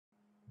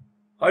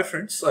Hi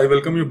friends, I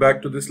welcome you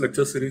back to this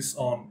lecture series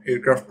on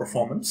aircraft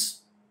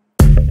performance.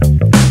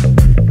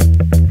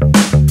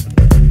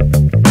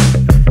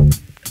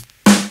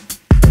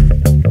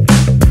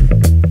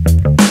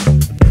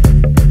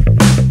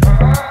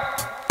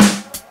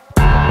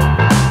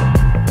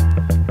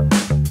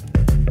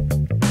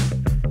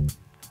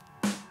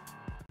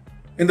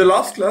 In the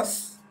last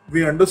class,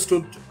 we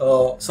understood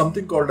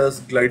something called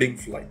as gliding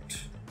flight.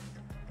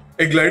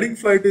 A gliding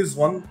flight is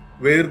one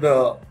where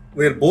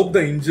both the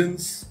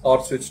engines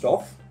are switched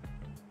off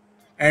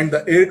and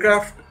the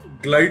aircraft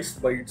glides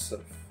by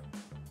itself,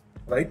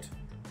 right?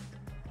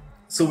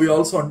 So we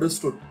also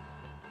understood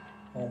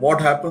what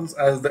happens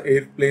as the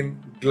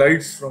airplane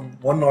glides from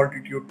one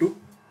altitude to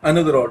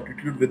another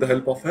altitude with the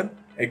help of an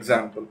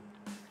example,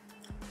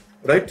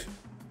 right?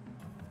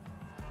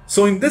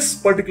 So in this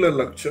particular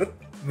lecture,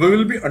 we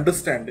will be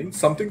understanding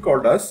something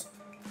called as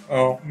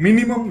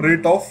minimum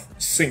rate of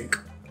sink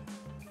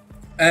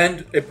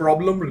and a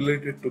problem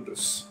related to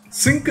this.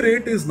 Sink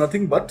rate is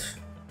nothing but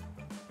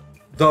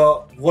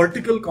the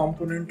vertical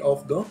component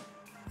of the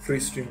free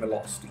stream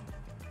velocity,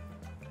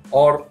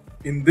 or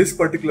in this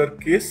particular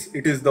case,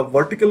 it is the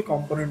vertical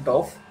component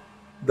of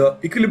the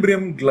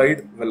equilibrium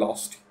glide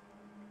velocity,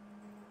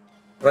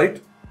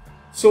 right?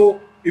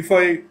 So if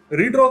I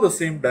redraw the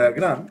same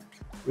diagram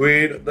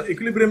where the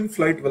equilibrium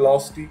flight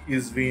velocity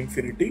is V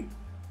infinity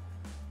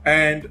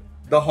and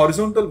the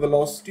horizontal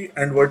velocity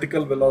and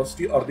vertical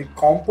velocity are the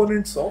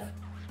components of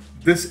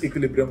this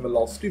equilibrium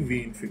velocity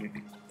V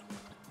infinity.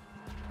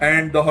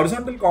 And the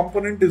horizontal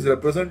component is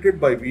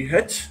represented by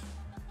VH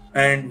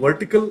and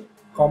vertical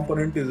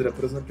component is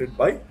represented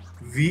by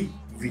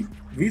VV,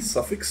 V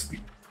suffix V.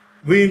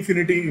 V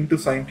infinity into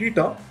sine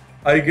theta,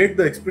 I get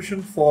the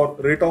expression for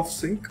rate of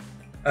sink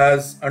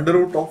as under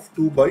root of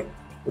 2 by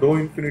rho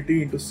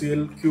infinity into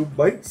CL cube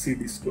by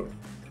CD square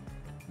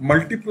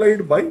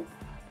multiplied by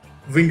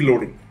wing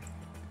loading.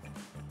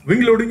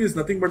 Wing loading is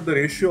nothing but the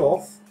ratio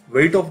of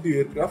weight of the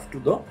aircraft to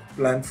the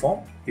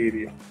planform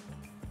area.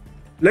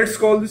 Let's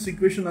call this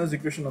equation as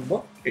equation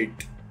number 8.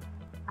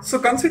 So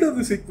consider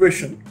this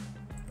equation.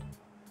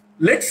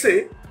 Let's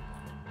say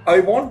I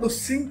want the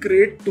sink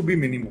rate to be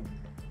minimum.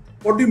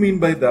 What do you mean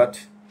by that?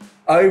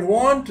 I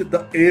want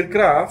the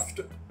aircraft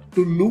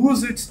to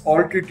lose its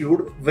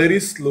altitude very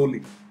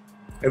slowly.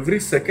 Every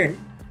second,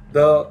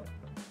 the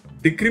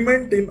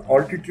decrement in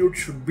altitude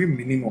should be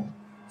minimum.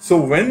 So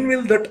when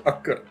will that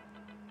occur?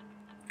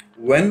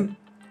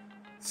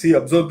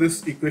 Observe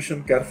this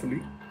equation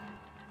carefully.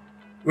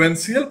 When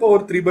CL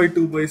power 3 by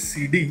 2 by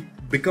CD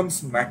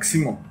becomes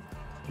maximum,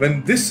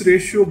 when this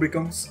ratio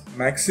becomes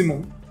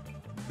maximum,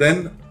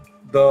 then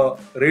the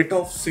rate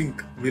of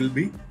sink will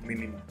be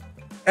minimum.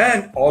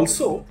 And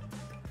also,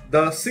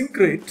 the sink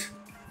rate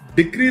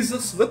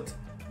decreases with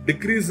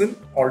decrease in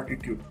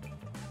altitude,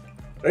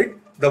 right?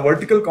 The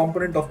vertical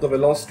component of the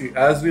velocity,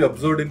 as we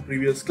observed in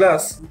previous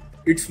class,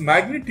 its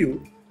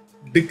magnitude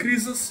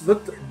decreases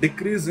with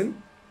decrease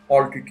in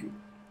altitude,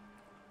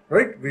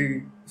 right?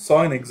 We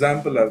saw an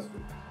example as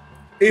well.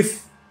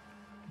 If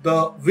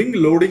the wing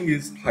loading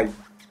is high,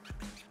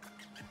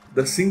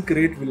 the sink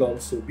rate will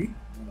also be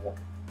more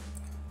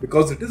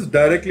because it is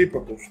directly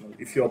proportional.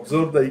 If you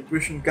observe the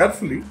equation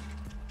carefully,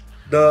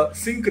 the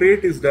sink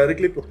rate is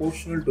directly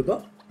proportional to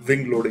the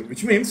wing loading,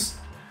 which means,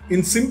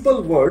 in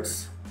simple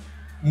words,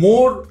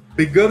 more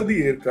bigger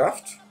the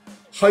aircraft,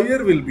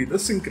 higher will be the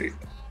sink rate,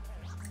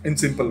 in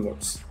simple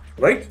words,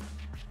 right?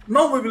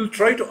 Now we will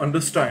try to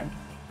understand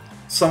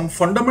some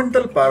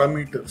fundamental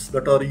parameters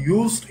that are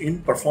used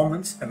in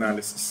performance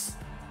analysis.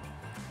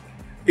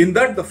 In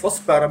that, the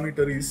first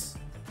parameter is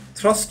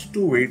thrust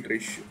to weight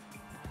ratio.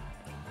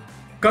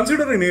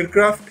 Consider an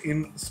aircraft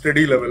in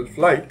steady level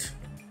flight.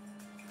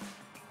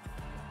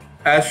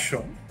 As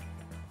shown,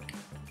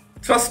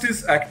 thrust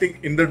is acting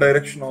in the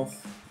direction of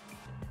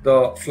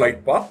the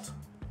flight path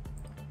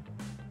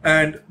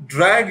and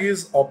drag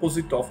is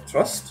opposite of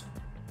thrust.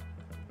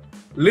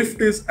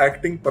 Lift is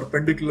acting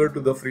perpendicular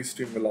to the free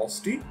stream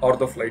velocity or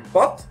the flight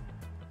path,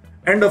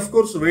 and of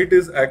course weight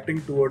is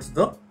acting towards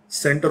the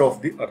center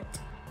of the earth,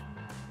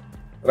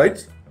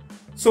 right?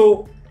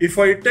 So if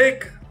I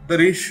take the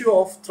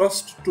ratio of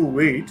thrust to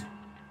weight,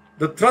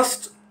 the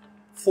thrust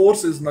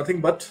is nothing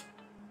but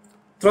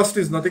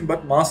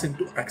mass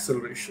into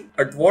acceleration.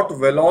 At what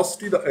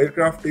velocity the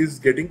aircraft is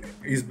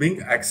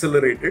being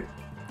accelerated.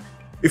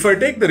 If I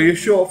take the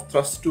ratio of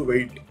thrust to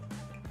weight,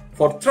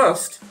 for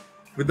thrust,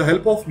 with the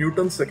help of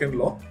Newton's second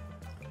law,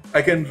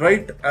 I can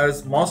write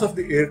as mass of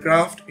the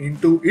aircraft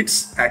into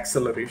its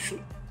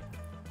acceleration.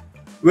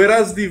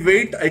 Whereas the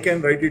weight, I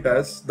can write it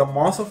as the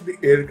mass of the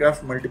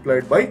aircraft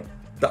multiplied by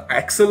the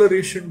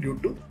acceleration due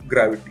to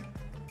gravity,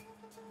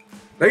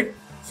 right?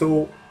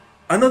 So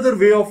another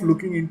way of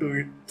looking into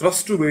it,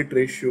 thrust to weight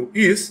ratio,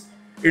 is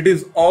it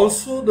is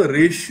also the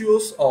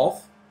ratios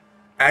of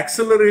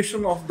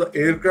acceleration of the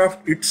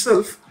aircraft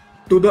itself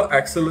to the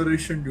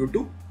acceleration due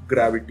to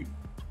gravity.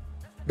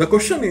 The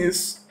question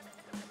is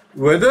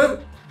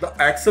whether the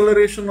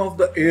acceleration of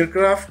the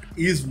aircraft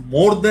is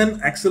more than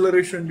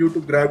acceleration due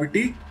to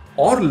gravity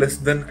or less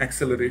than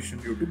acceleration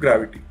due to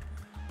gravity,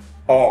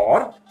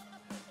 or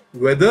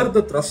whether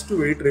the thrust to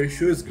weight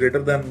ratio is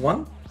greater than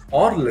 1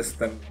 or less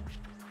than 1.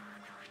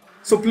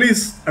 So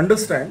please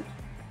understand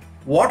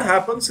what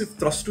happens if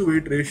thrust to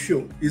weight ratio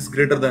is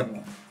greater than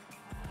 1,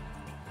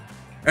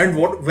 and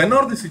when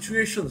are the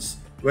situations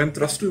when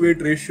thrust to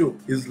weight ratio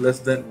is less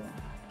than 1.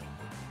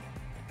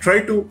 Try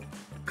to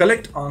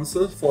collect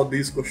answers for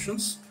these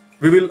questions.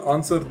 We will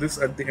answer this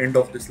at the end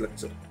of this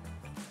lecture.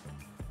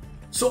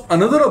 So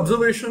another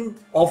observation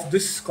of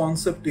this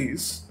concept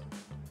is,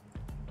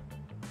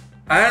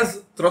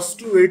 as thrust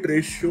to weight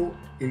ratio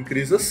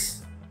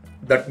increases,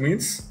 that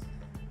means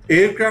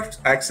aircraft's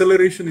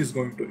acceleration is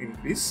going to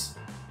increase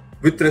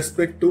with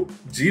respect to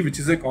g, which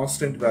is a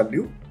constant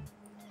value.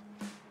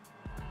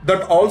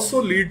 That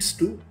also leads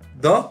to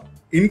the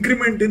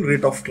increment in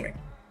rate of climb.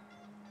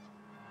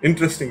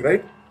 Interesting,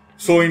 right?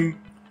 So in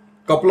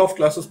couple of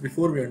classes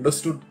before, we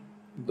understood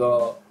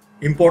the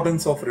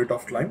importance of rate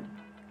of climb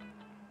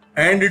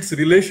and its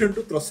relation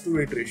to thrust to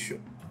weight ratio.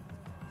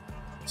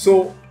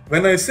 So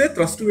when I say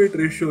thrust to weight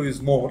ratio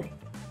is more,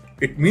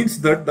 it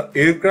means that the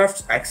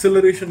aircraft's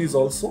acceleration is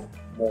also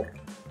more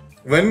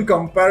when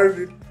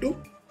compared to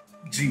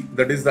g,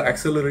 that is the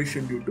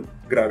acceleration due to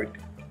gravity.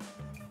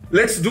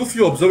 Let's do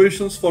few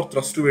observations for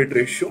thrust to weight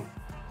ratio.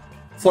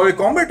 For a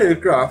combat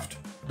aircraft,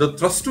 the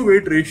thrust to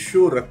weight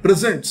ratio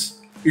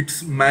represents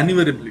its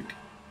maneuverability.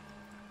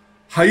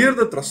 Higher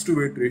the thrust to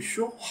weight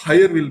ratio,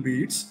 higher will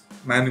be its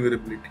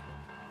maneuverability,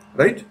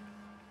 right?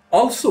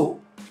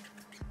 Also,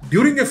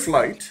 during a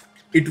flight,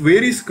 it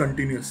varies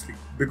continuously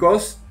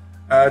because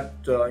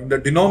in the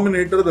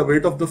denominator, the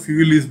weight of the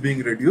fuel is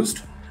being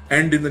reduced,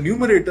 and in the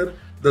numerator,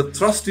 the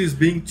thrust is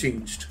being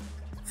changed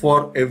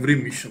for every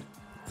mission,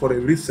 for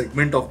every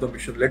segment of the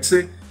mission. Let's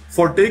say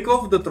for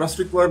takeoff, the thrust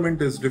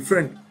requirement is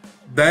different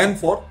than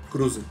for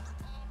cruising.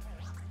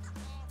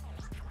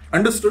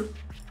 Understood?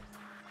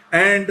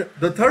 And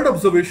the third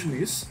observation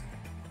is,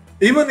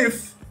 even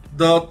if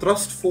the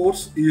thrust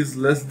force is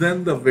less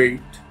than the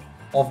weight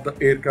of the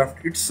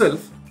aircraft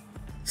itself,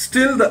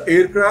 still the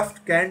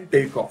aircraft can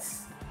take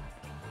off,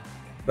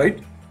 right?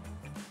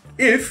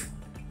 If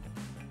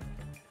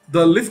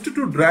the lift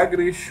to drag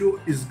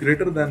ratio is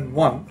greater than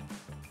 1,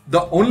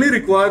 the only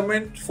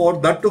requirement for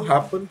that to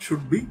happen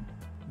should be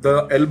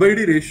the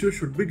L/D ratio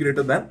should be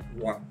greater than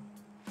 1.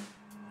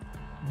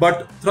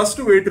 But thrust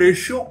to weight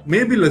ratio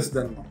may be less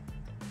than 1.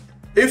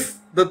 If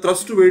the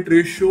thrust to weight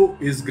ratio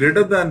is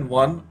greater than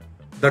 1,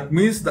 that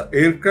means the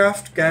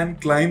aircraft can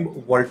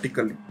climb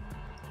vertically,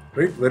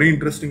 right? Very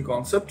interesting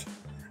concept.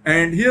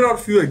 And here are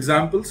few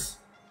examples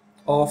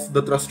of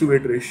the thrust to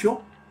weight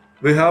ratio.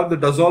 We have the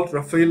Dassault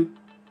Rafale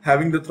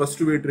having the thrust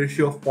to weight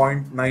ratio of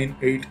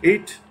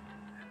 0.988,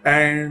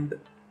 and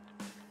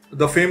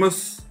the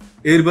famous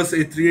Airbus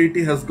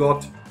A380 has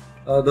got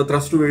the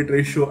thrust to weight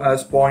ratio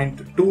as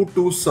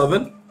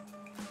 0.227.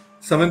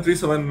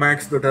 737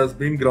 MAX that has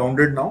been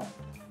grounded now,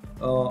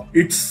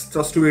 its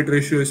thrust to weight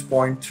ratio is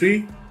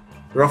 0.3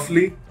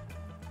 roughly.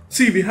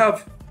 See, we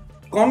have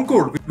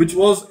Concorde, which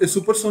was a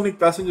supersonic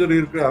passenger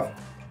aircraft.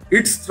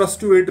 Its thrust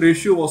to weight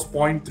ratio was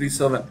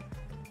 0.37,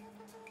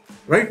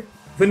 right?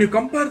 When you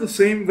compare the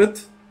same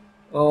with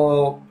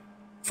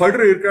fighter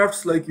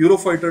aircrafts like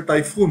Eurofighter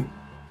Typhoon,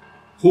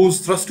 whose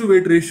thrust to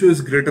weight ratio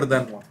is greater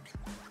than 1,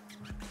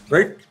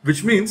 right?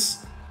 Which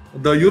means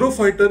the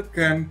Eurofighter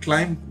can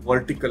climb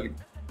vertically,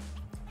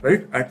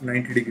 right, at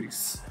 90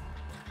 degrees.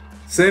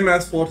 Same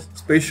as for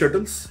space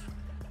shuttles.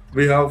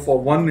 We have for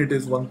one it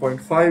is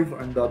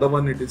 1.5 and the other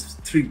one it is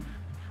 3,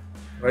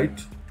 right?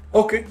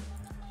 Okay,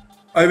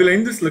 I will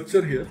end this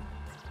lecture here.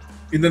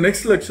 In the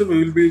next lecture,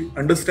 we will be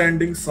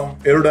understanding some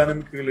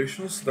aerodynamic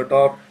relations that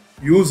are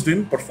used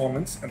in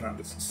performance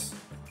analysis,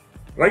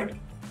 right?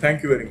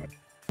 Thank you very much.